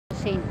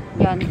St.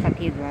 John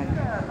Cathedral.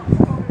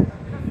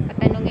 At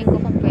tanungin ko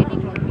kung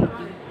pwedeng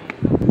mag-video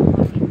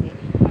o hindi.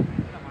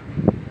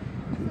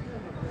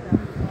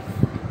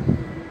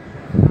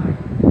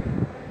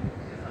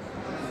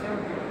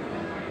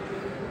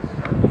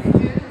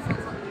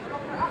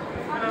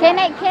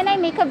 Can I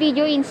make a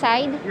video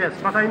inside? Yes,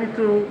 but I need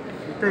to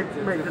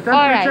make the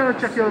temperature and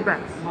check your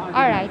bags.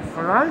 Alright.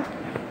 Alright?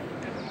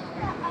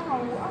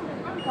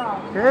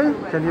 Okay,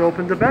 can you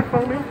open the bag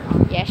for me?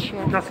 Yes,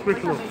 sure. Just quick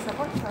look.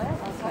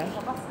 Okay.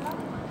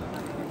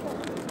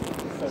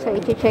 So,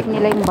 i-check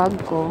nila yung bag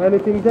ko.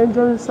 Anything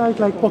dangerous inside,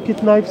 like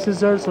pocket knife,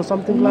 scissors, or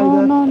something like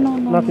that? No.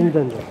 Nothing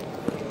dangerous.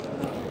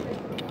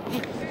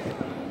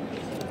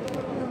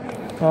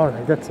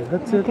 Alright, that's it.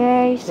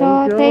 Okay,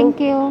 so thank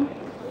you.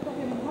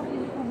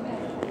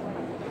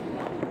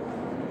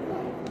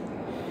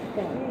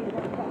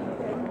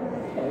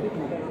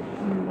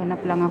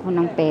 Hanap lang ako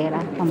ng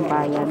pera,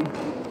 pambayad.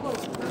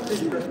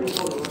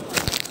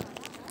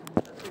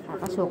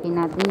 Papasukin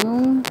natin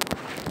yung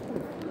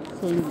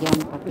St. John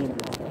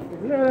Cathedral.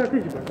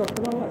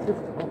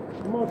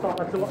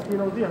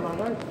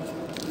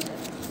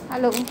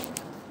 Hello.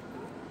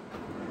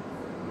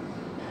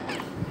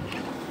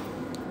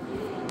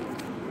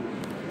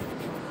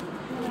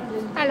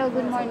 Hello,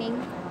 good morning.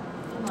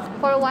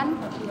 For one?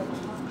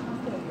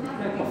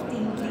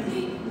 15,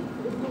 please.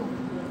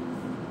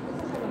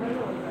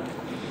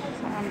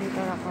 So,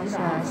 andito ako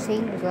sa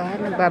St.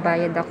 John.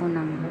 Nagbabayad ako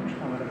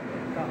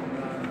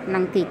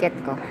ng ticket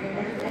ko.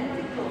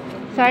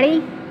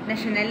 Sorry?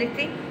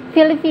 Nationality?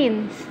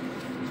 Philippines.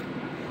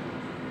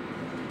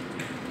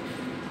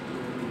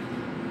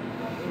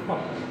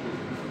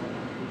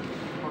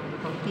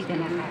 Dito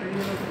na tayo.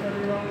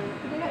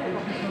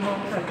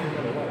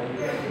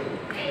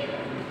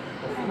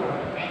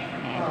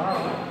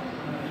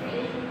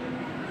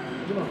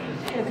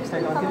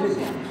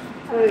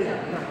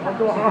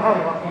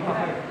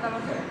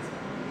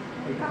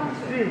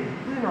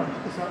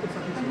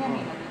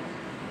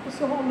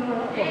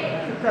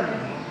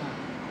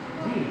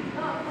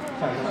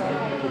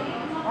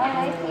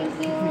 Alright, thank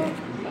you.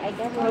 I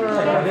guess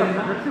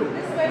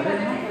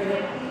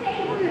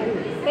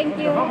thank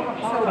you.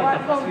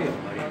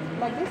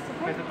 Like this?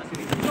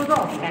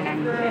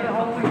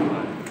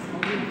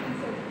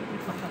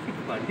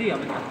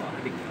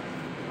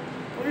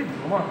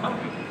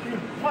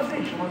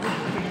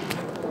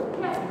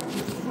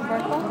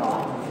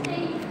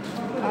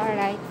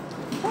 Alright.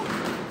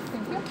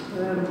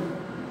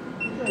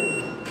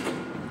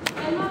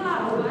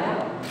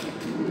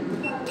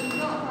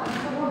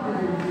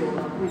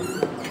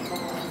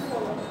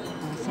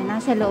 So,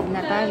 nasa loob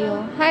na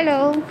tayo.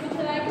 Hello.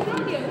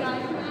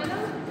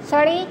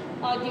 Sorry?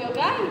 Audio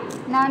guide?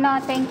 No,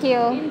 thank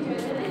you.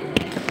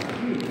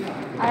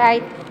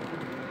 Alright.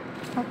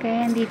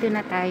 Okay, andito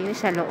na tayo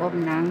sa loob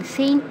ng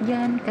St.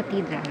 John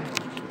Cathedral.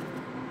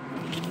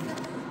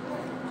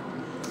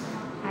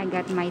 I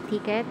got my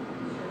ticket.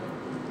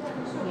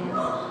 Yan.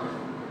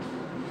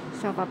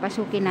 So,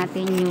 papasukin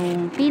natin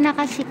yung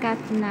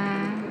pinakasikat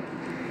na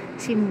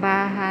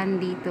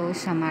simbahan dito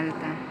sa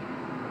Malta.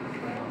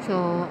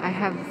 So, I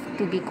have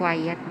to be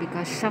quiet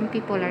because some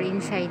people are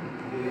inside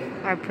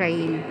are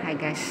praying, I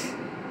guess.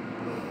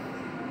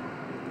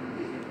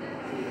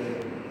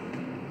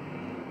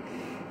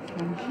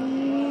 From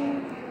here.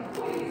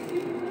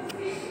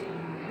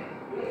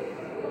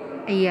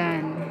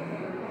 Ayan.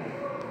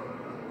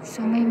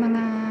 So, may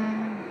mga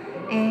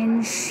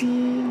NC.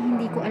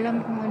 Hindi ko alam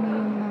kung ano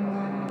yung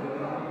mga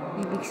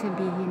ibig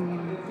sabihin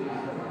niya.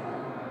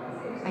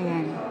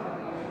 Ayan.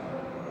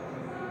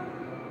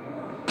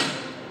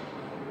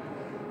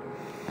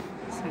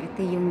 So,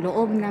 ito yung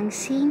loob ng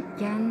St.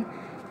 John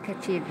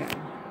Cathedral.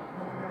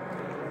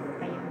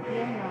 Ayan.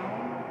 Here now.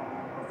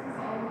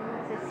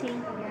 Sa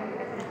St. John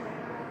Cathedral.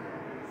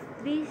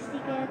 This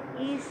ticket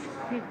is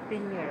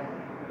 15 euro.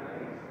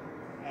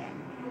 Ayan.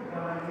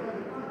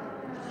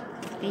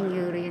 15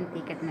 euro yung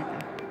ticket na to.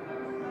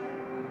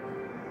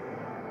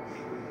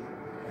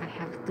 I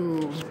have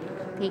to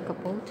take a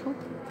photo.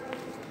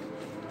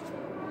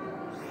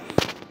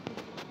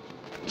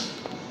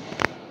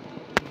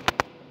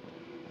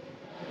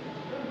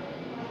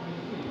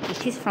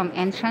 This is from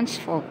entrance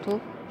photo.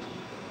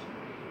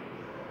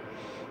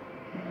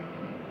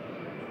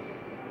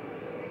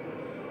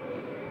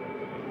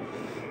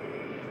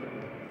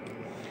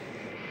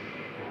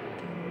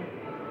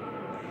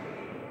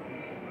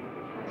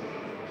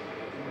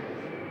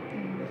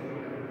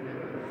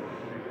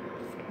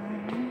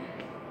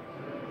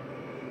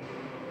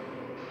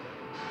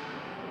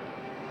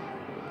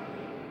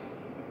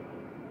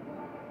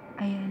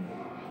 Ayan.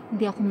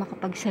 Hindi ako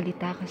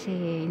makapagsalita kasi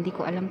hindi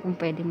ko alam kung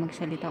pwedeng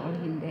magsalita o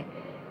hindi.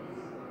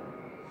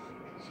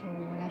 So,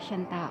 wala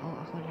siyang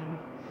tao. Ako lang.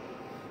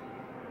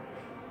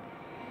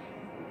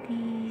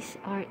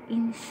 These are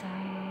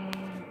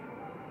inside.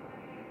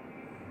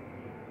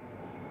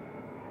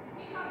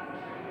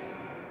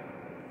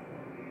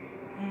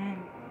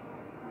 Ayan.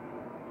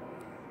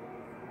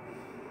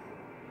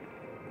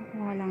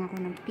 Kukuha lang ako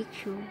ng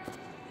picture.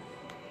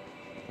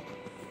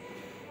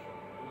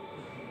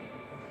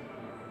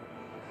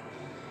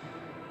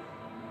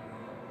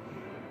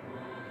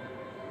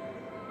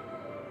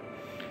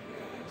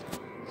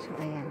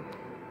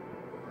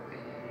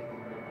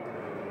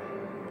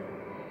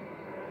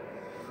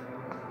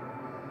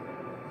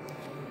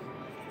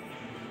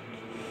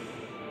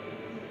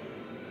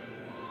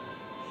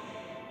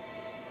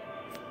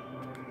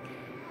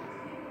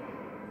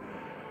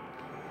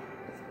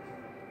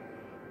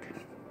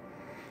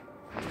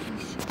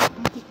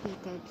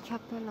 The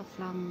Chapel of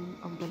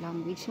the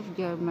Language of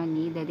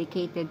Germany,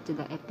 dedicated to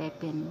the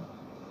Epiphany.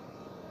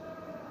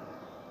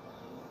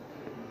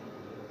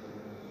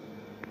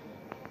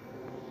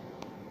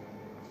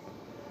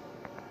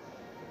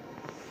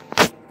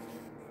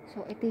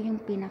 So, ito yung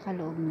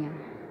pinakaloob niya.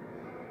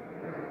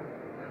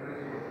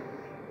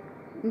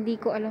 Hindi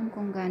ko alam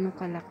kung gaano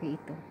kalaki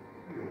ito.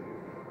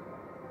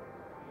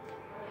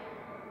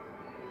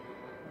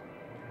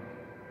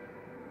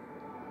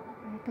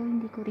 Ito,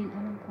 hindi ko rin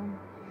alam kung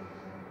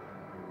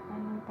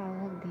anong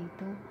tawag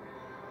dito.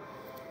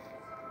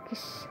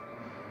 Kasi,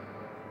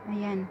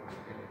 ayan.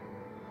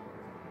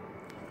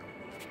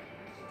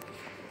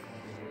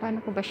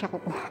 Paano ko ba siya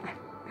kukuha?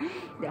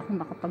 Hindi ako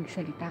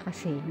makapagsalita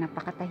kasi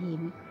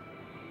napakatahimik.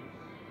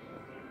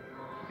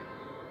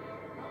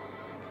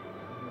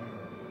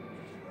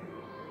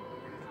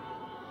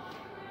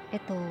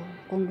 Ito,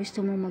 kung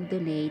gusto mo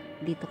mag-donate,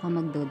 dito ka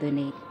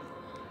mag-donate.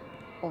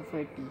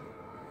 Offer tea.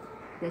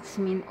 That's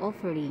mean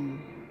offering.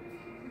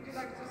 Would you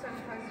like to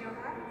sanitize your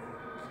hands?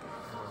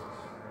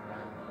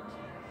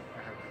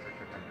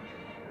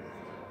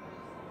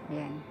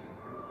 Ayan.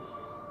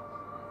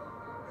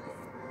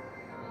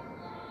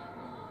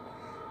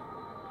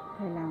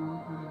 Kailangan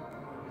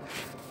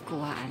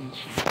kuhaan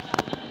siya.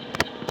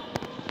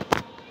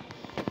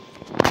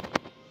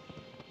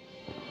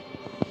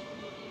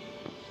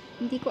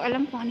 Hindi ko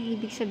alam kung ano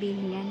ibig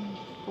sabihin yan.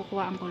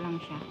 Kukuhaan ko lang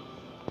siya.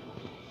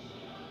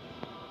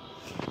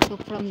 So,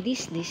 from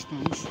this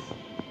distance,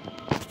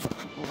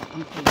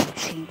 kukuhaan ko yung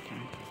sinta.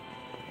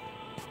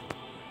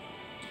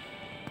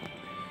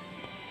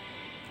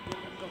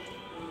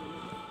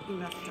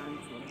 Enough time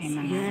for Ay,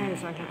 mga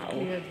Yes, I have tao.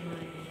 cleared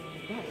my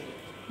desk.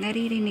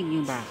 Naririnig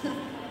niyo ba ako?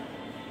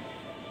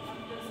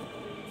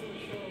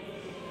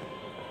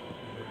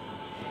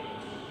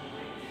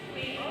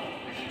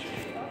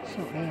 So,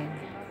 ayan.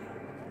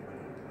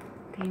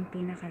 Ito yung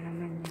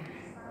pinakalaman niya.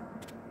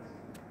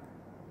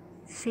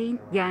 San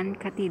Ġwann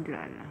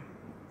Cathedral.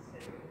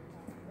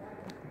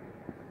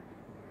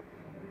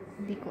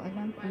 Hindi ko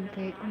alam kung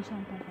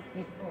saan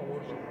papapit.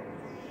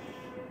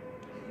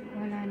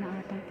 Wala na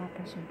atang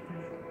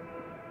papasukan.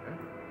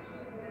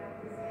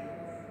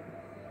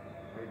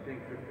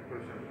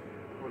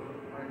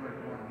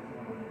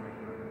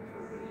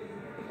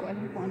 Hindi ko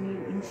alam kung ano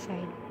yung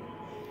inside.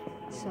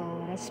 So,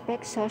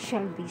 respect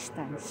social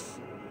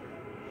distance.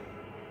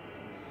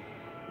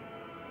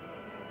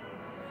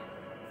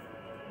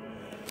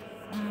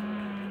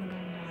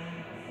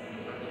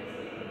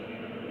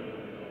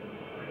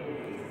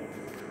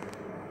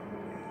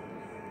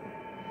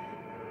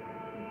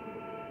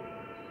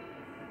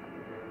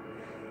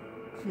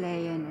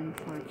 Leon and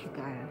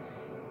Portugal.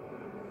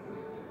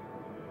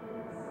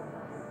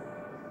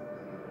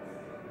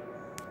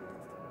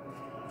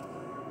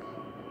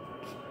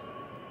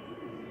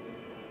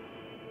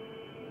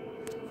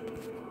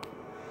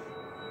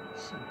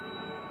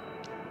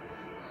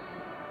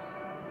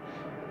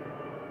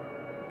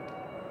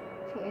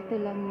 So ito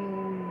lang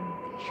yung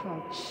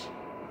shorts.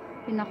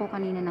 Yun ako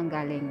kanina nang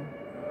galing.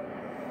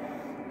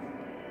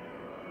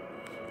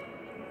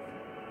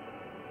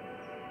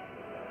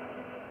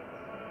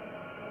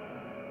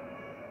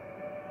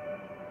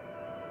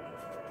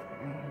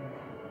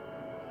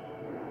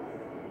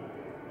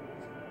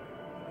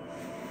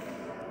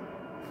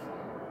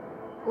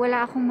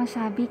 Wala akong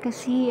masabi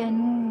kasi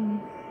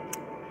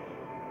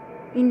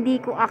hindi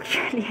ko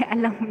actually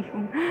alam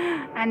yung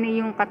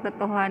yung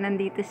katotohanan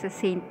dito sa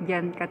St.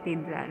 Ġwann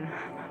Cathedral.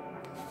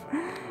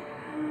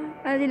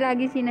 Kasi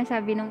lagi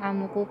sinasabi ng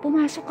amo ko,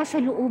 pumasok ka sa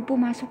loob,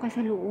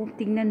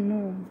 tingnan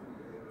mo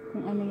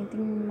kung ano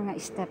yung mga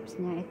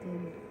steps niya. Ito,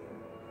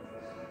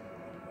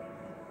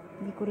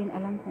 hindi ko rin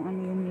alam kung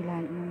ano yung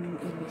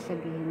ibig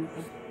sabihin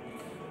nito.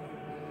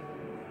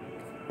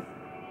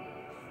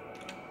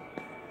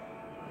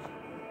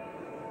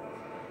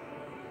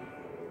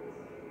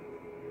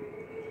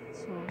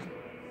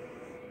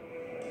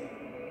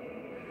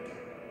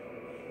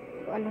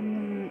 So, alam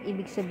yung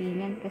ibig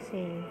sabihin yan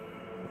kasi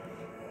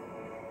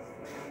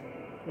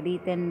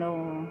written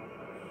no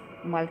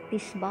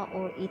Maltese ba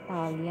or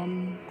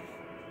Italian,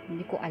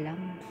 hindi ko alam.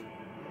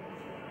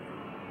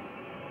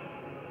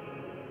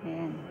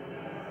 Ayan.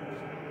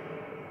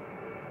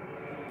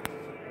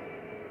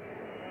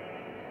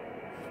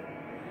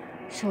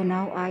 So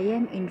now I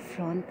am in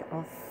front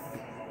of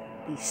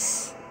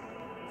this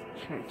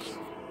church.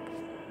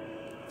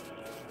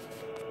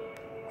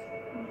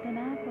 Dito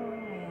na ako.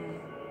 Ayan.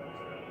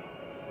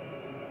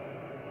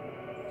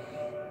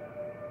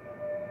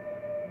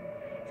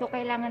 So,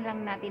 kailangan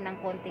lang natin ng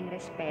konting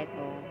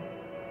respeto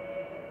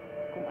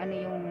kung ano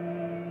yung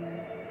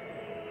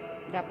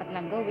dapat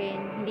lang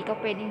gawin. Hindi ka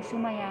pwedeng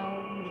sumayaw,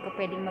 hindi ka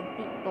pwedeng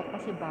mag-TikTok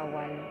kasi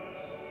bawal.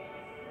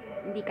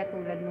 Hindi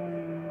katulad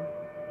nung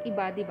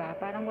iba, diba?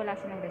 Parang wala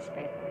silang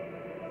respeto.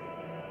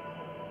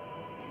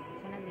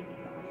 So, nandito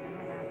ako sa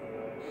harap.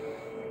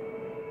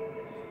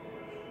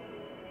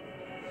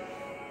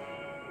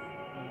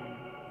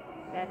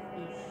 That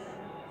is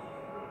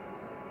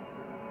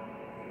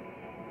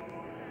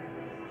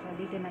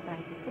dito na tayo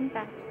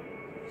pupunta.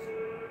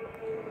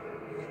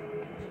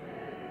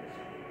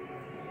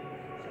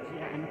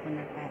 ano ko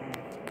na para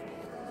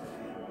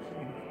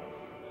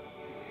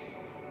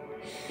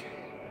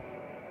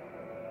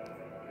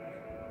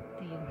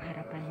ito yung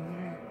harapan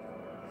niya.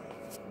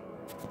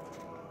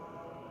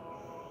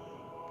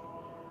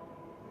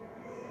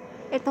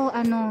 Ito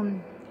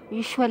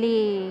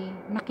usually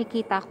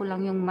nakikita ko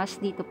lang yung mass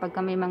dito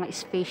pagka may mga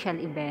special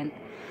event.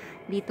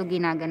 Dito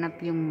ginaganap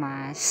yung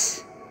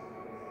mass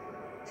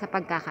sa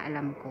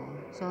pagkakaalam ko.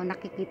 So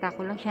nakikita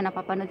ko lang siya,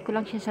 napapanood ko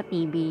lang siya sa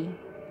TV.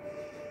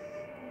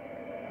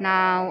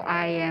 Now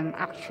I am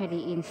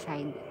actually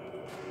inside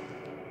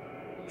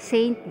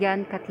San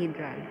Ġwann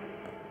Cathedral.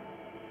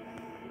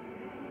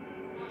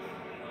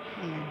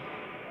 Ayan.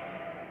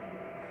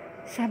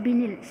 Sabi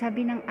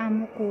ng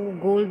amo ko,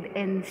 gold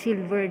and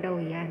silver daw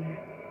yan.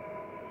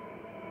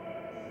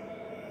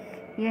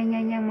 Yan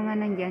yung mga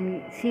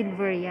nandyan,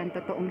 silver yan,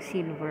 totoong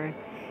silver.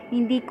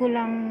 Hindi ko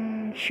lang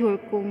sure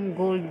kung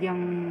gold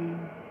yung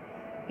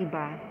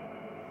iba.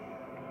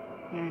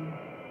 Yan.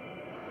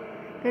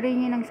 Pero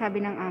yun ang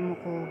sabi ng amo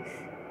ko,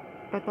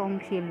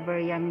 totoong silver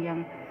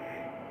yan,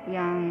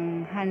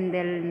 yung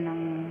handle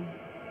ng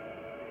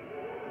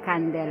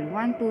candle.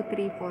 1, 2,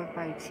 3, 4,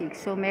 5, 6.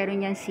 So,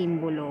 meron yan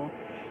simbolo.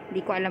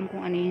 Hindi ko alam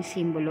kung ano yung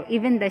simbolo.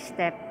 Even the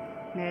step,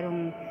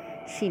 merong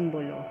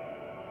simbolo.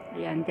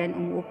 Ayan, dyan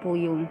umuupo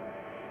yung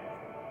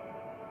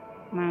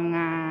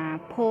mga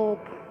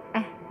pope.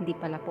 Hindi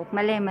pala pope.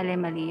 Mali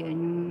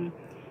yun.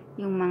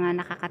 Yung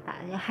mga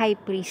high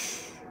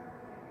priest.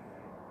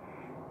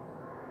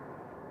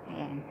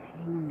 Ayan,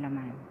 yun yung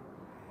laman.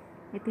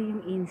 Ito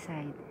yung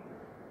inside.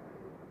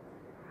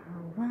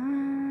 How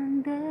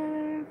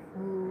wonderful.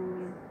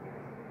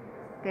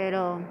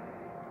 Pero,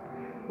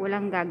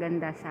 walang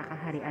gaganda sa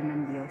kaharian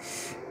ng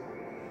Diyos.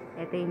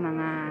 Ito yung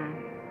mga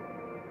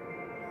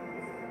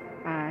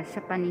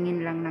sa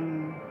paningin lang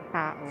ng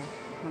tao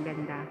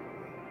maganda,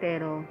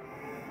 pero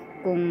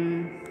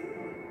kung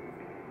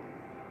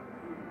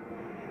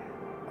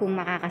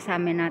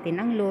makakasama natin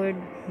ang Lord,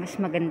 mas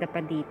maganda pa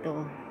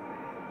dito,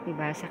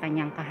 diba, sa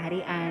kanyang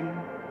kaharian.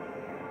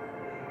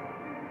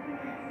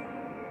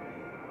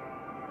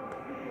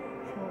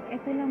 So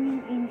ito lang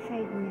yung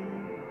inside niya.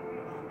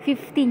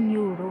 15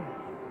 euro.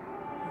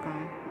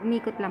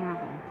 Umikot lang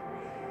ako.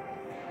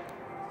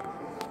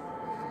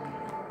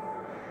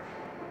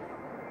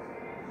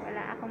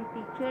 Wala akong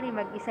picture,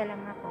 mag-isa lang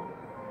ako.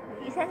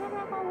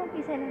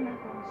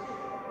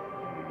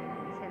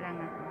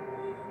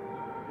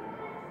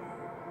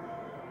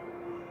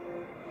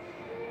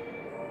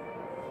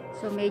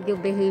 So medyo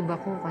behave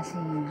ako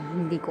kasi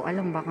hindi ko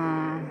alam,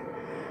 baka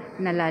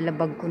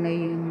nalalabag ko na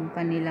yung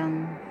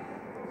kanilang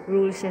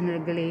rules and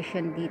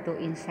regulation dito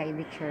inside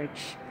the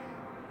church.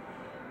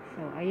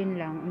 So, ayun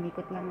lang.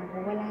 Umikot lang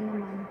ako. Wala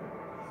naman.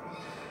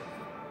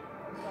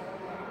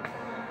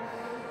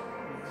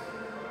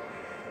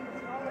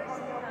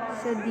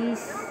 So,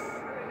 this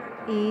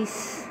is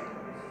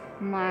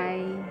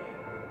my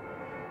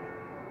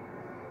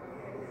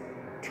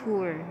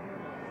tour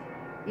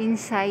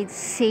inside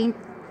San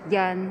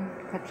Ġwann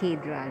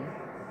Cathedral.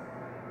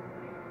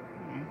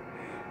 Ayan.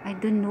 I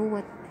don't know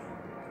what...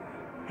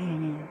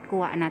 Ayan.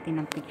 Kuha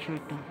natin ng picture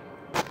to.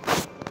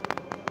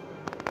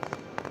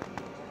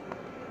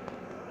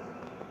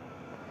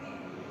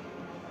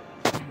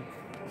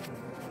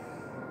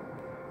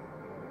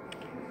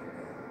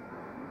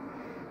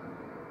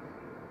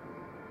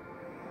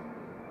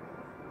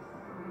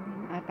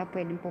 Ata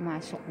pwedeng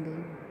pumasok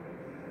dun.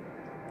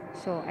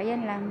 So,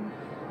 ayan lang.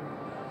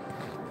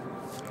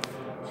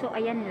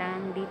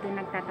 Dito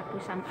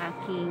nagtatapos ang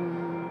aking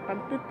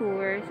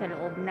pagtutour sa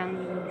loob ng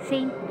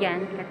San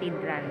Ġwann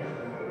Cathedral.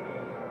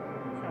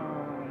 So,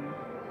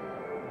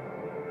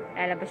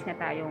 lalabas na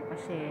tayo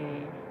kasi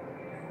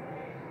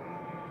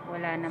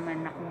wala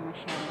naman akong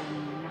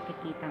masyadong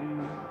nakikitang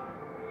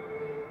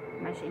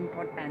mas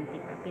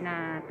importante pa.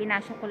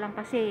 Pinasok ko lang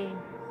kasi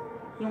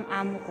yung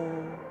amo ko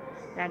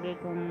lagi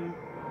kong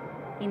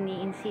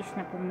ini-insist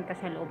na pumunta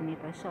sa loob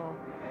nito. So,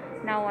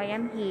 now I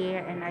am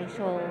here and I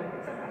saw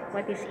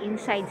what is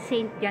inside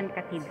San Ġwann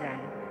Cathedral.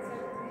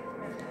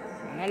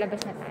 So, lalabas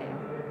na tayo.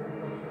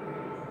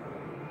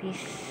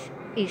 This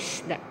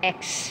is the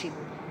exit.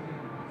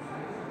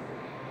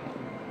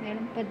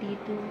 Meron pa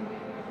dito.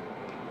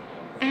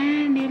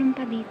 Meron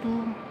pa dito.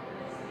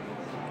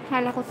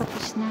 Kala ko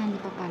tapos na, hindi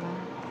pa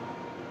pala.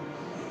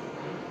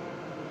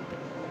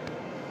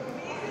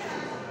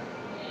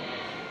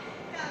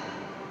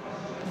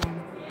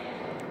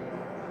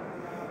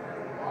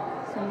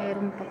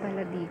 Meron pa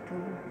pala dito.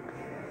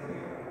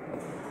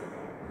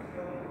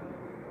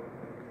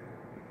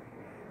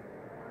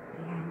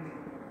 Ayan.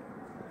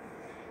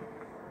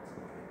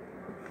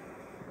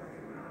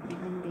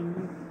 Ayan din.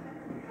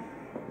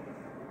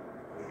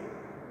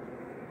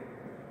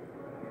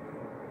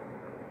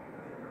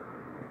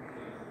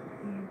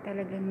 Ayan,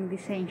 talagang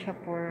design siya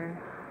for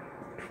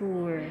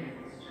tour.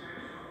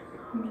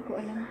 Hindi ko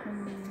alam kung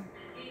ito.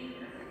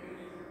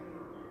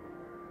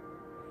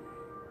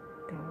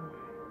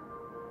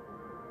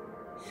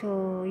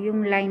 So,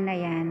 yung line na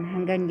yan,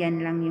 hanggang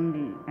yan lang yung,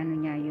 ano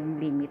niya, yung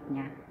limit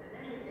niya.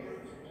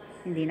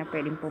 Hindi na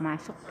pwedeng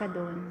pumasok pa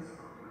doon.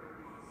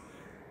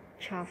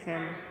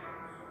 Chapel.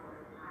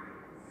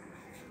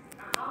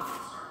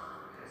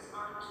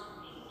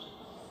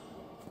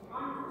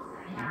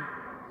 Ayan.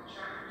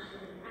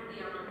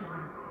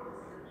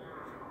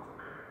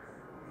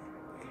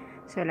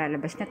 So,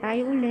 lalabas na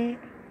tayo uli.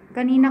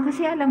 Kanina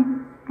kasi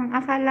ang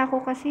akala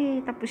ko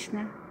kasi tapos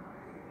na.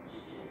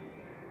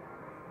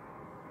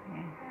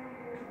 Ayan.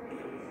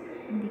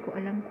 Hindi ko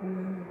alam kung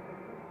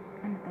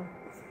ano to.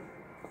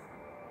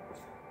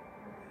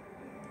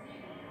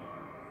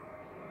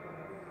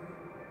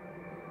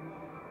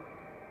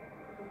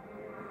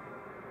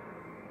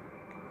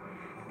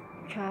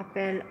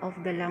 Chapel of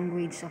the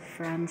Language of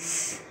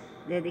France,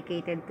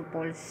 dedicated to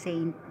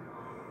Saint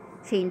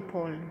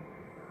Paul.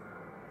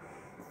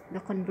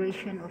 The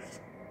conversion of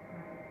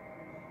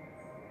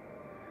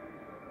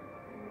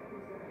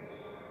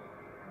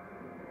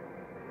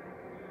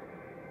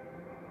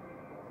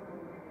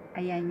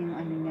ayan yung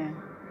ano niya.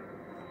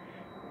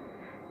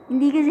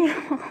 Hindi kasi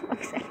ako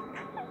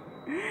makapagsalita.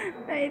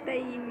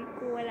 Tahimik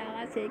ko. Wala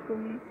kasi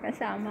kung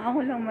kasama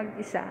ako lang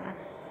mag-isa.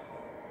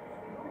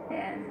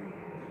 Ayan.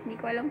 Hindi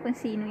ko alam kung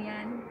sino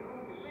yan.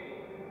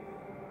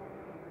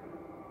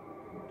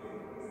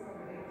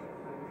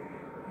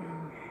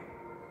 Ayan.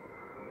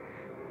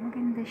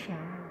 Maganda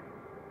siya.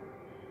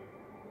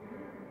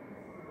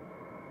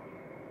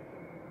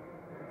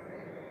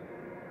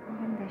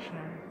 Maganda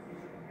siya.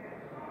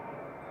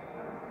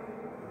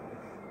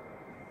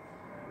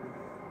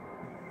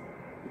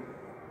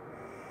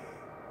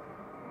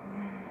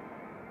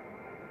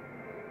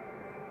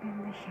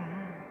 Maganda siya.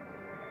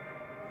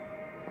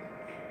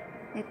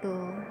 Ito.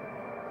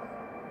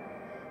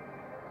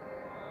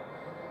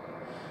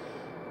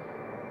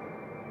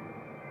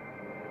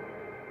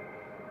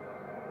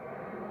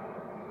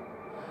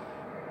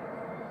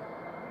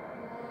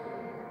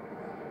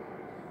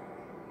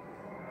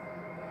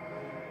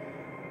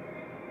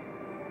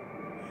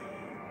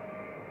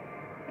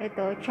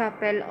 Ito,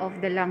 Chapel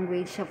of the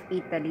Language of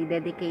Italy,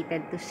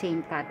 dedicated to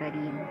Saint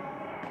Catherine.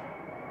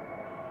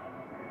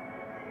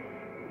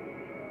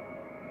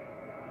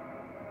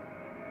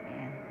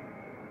 Ayan.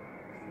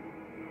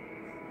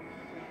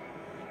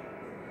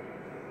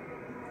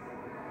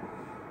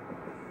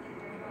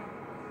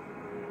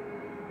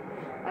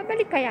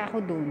 Babalik kaya ako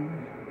dun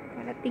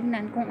para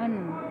tingnan kung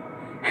ano.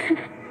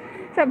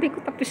 Sabi ko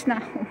tapos na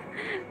ako.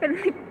 Pero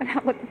hindi pa pala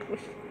ako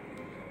tapos.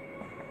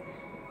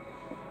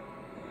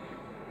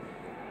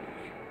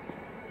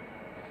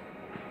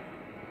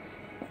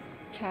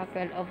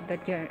 Chapel of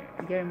the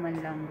German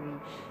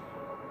language.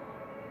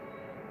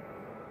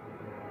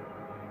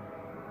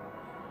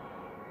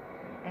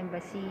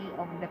 Embassy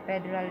of the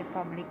Federal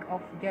Republic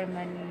of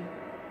Germany,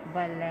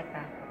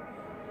 Valletta.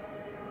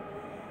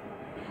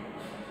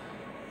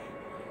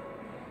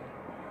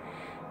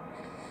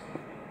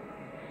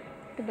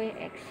 Ito ba yung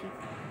exit?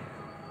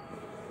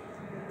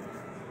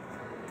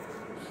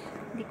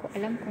 Hindi ko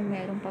alam kung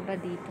meron pa ba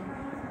dito.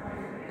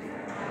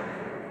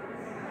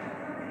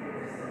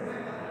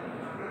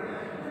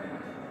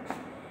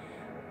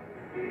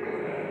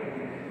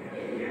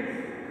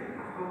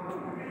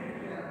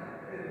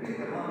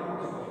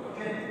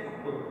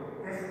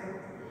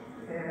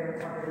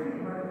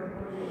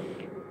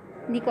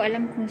 Hindi ko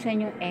alam kung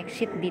saan yung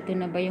exit. Dito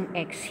na ba yung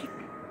exit?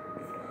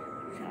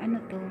 So,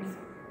 ano to?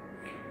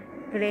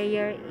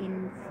 Prayer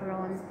in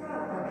front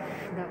of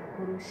the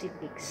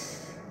crucifix.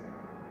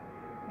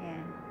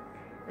 Ayan.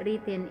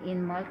 Written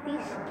in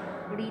Maltese.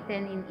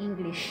 Written in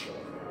English.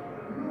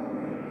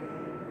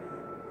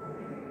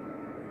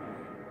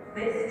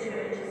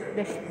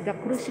 The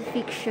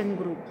crucifixion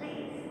group.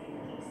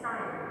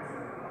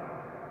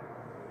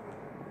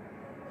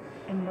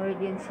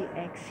 Emergency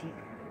exit.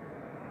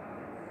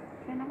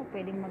 Saan ako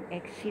pwedeng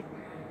mag-exit?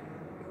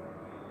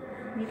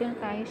 Dito na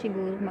tayo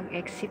siguro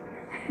mag-exit.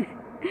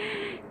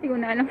 Hindi ko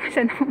na alam kung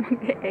saan ako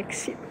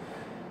mag-exit.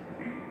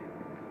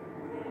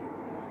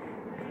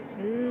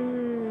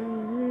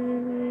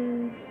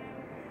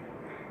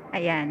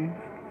 Ayan.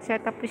 So,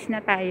 tapos na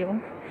tayo.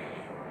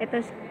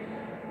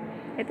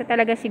 Ito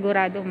talaga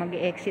sigurado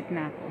mag-exit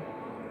na ako.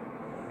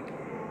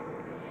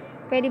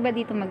 Pwede ba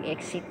dito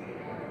mag-exit?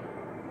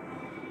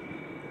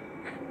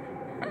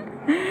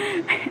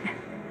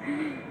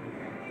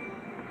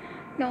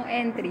 No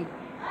entry.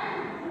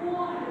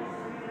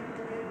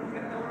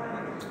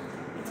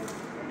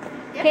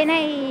 Can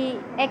I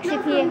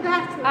exit here?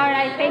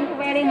 Alright, thank you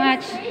very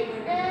much.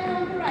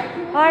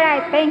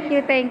 Alright, thank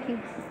you.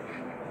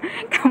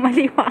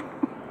 Kamaliwa ako.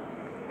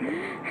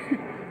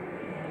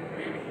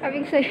 Sabi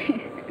ko sa'yo,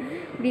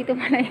 dito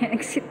pala yung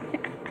exit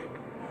niya.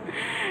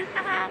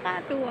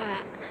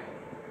 Nakakatuwa.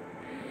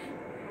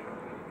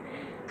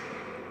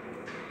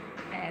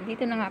 Ayan,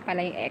 dito na nga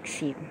pala yung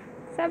exit.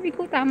 Sabi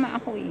ko,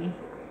 tama ako eh.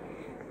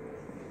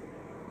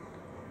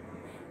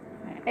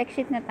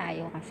 Exit na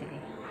tayo kasi.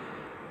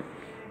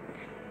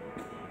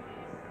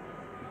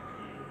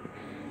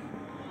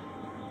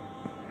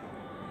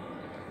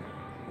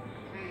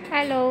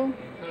 Hello.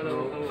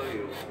 Hello, how are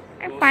you?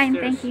 I'm fine,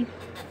 thank you.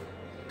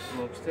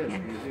 I'm upstairs,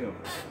 Yeah. museum.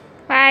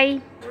 Bye.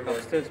 Bye.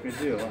 Upstairs we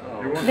do.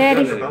 There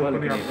is,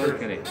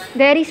 Balcony.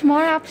 there is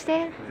more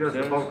upstairs? Just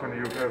the balcony,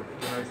 you have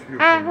nice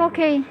view.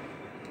 Okay.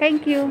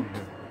 Thank you.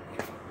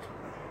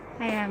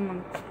 Ayan,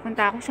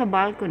 magpunta ako sa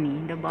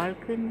balcony. The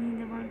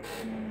balcony.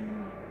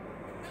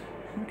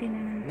 Buti na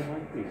lang.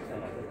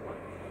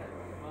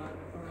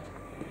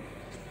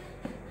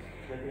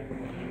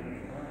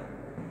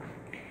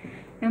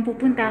 Nang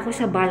pupunta ako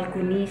sa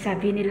balcony,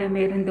 sabi nila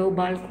meron daw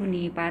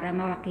balcony para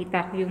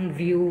makakita ko yung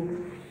view.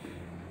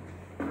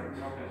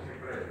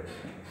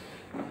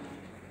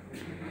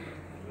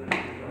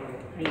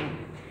 Ayan.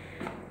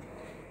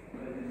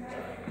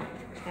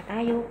 Basta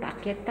tayo,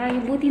 paakyat tayo.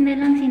 Buti na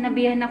lang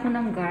sinabihan ako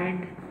ng guard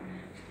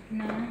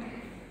na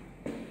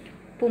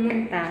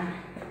pumunta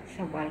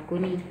sa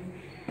balcony.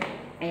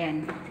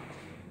 Ayan.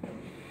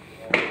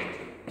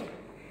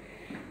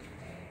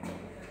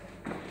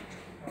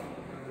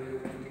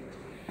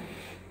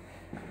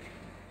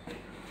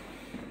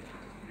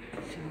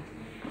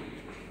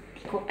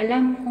 Ko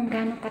alam kung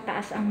gaano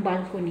kataas ang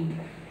balcony.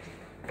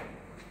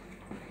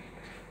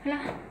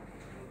 Hala.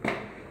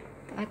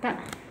 Ata.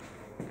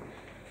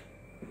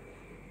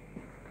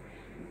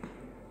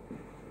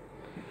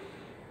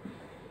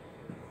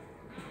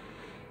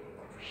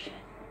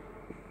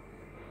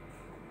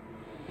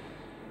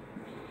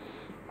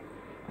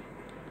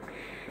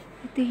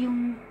 Ito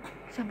yung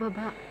sa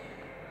baba.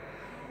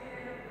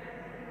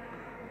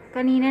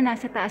 Kanina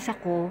nasa taas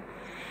ako.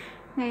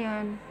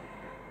 Ngayon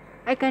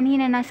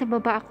kanina nasa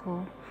baba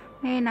ako.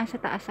 Ngayon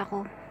nasa taas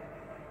ako.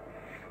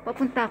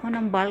 Papunta ako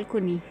ng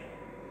balcony.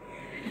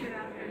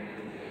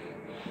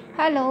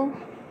 Hello.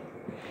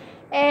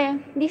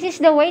 This is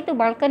the way to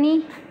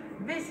balcony.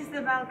 This is the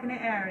balcony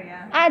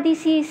area.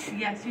 This is.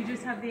 Yes, you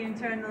just have the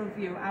internal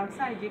view.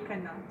 Outside, you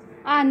cannot.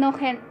 No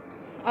can.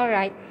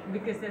 Alright.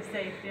 Because of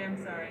safety, I'm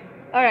sorry.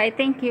 Alright,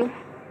 thank you.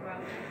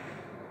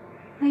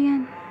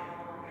 Ayan.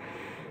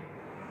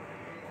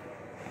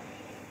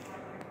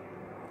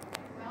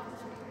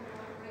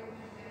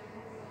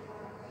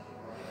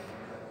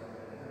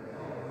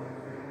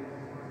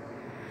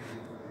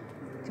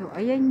 So,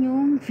 ayan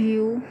yung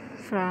view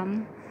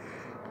from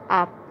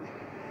up.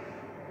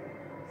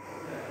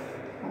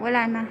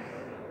 Wala na.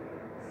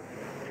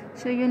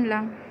 So, yun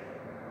lang.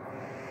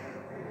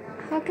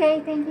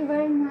 Okay, thank you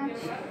very much.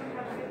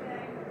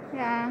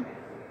 Yeah.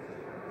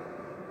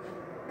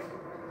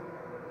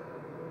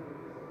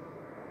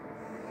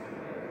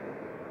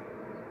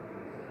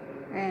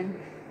 And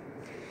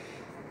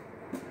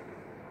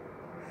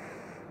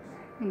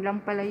yun lang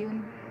pala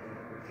yun.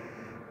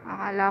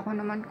 Akala ko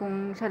naman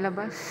kung sa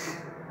labas.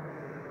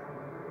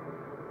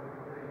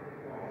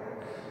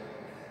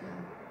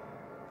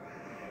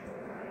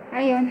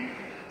 Ayun.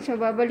 So,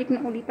 babalik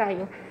na ulit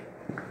tayo.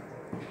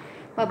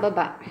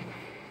 Pababa.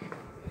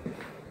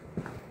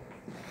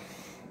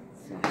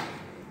 So,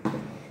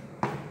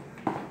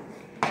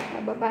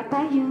 pababa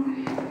tayo.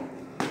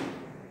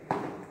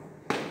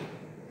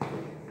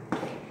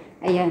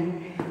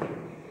 Ayan.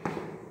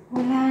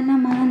 Wala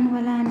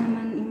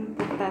naman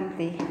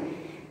importante.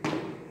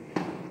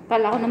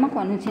 Kala ko naman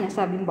kung anong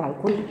sinasabing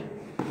balcony.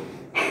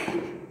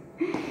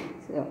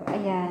 So,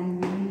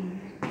 ayan.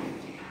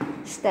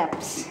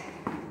 Steps.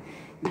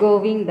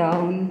 Going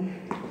down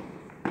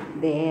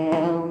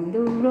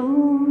the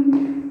road.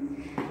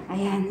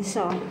 Ayan.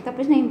 So,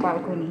 tapos na yung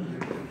balcony.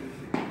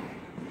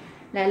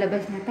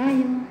 Lalabas na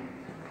tayo.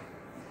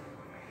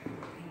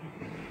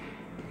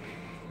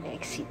 Ayan.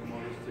 Exit.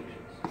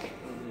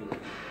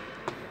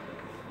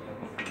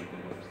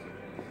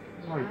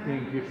 I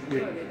think if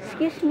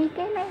Excuse me,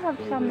 can I have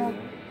some more?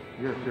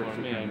 yes, you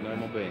Yeah, can.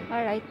 I'm obeying.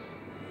 Alright.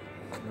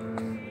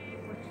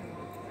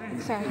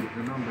 Sorry. If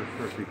the numbers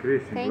start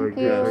decreasing Thank like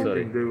you. this, I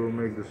Sorry. think they will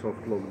make the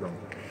soft lockdown.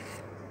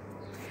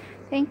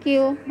 Thank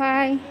you.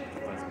 Bye.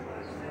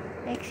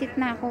 Exit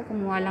na ako.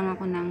 Kumuha lang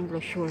ako ng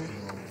brochure.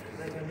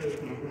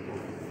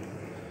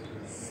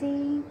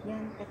 San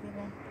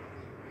Ġwann.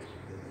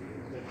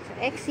 So,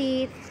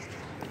 exit.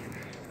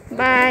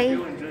 Bye.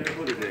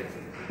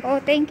 Oh,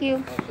 thank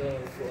you.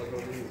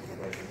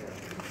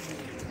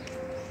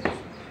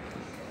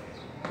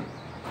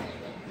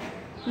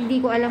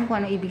 Hindi ko alam kung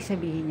ano ibig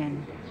sabihin yan.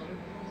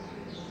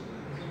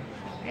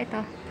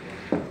 Ito.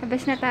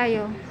 Labas na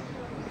tayo.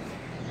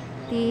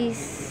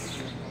 This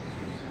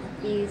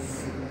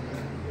is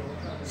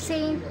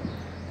San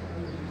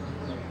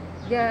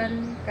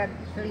Ġwann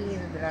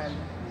Cathedral.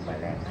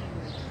 Valleta.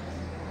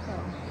 So,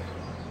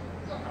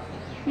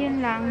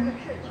 yun lang.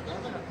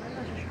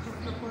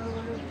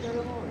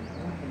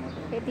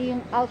 Ito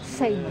yung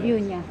outside view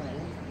niya.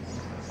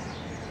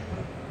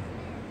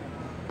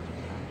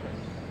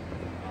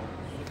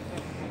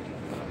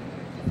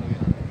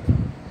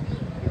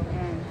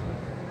 Ayan.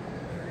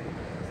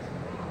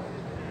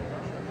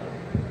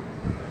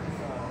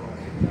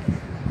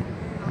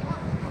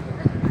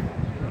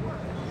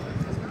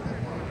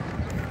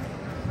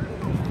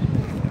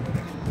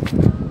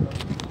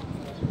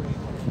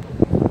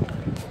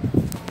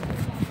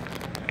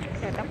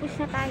 So, tapos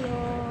na tayo.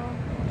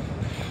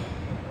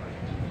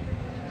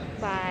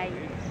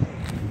 Bye.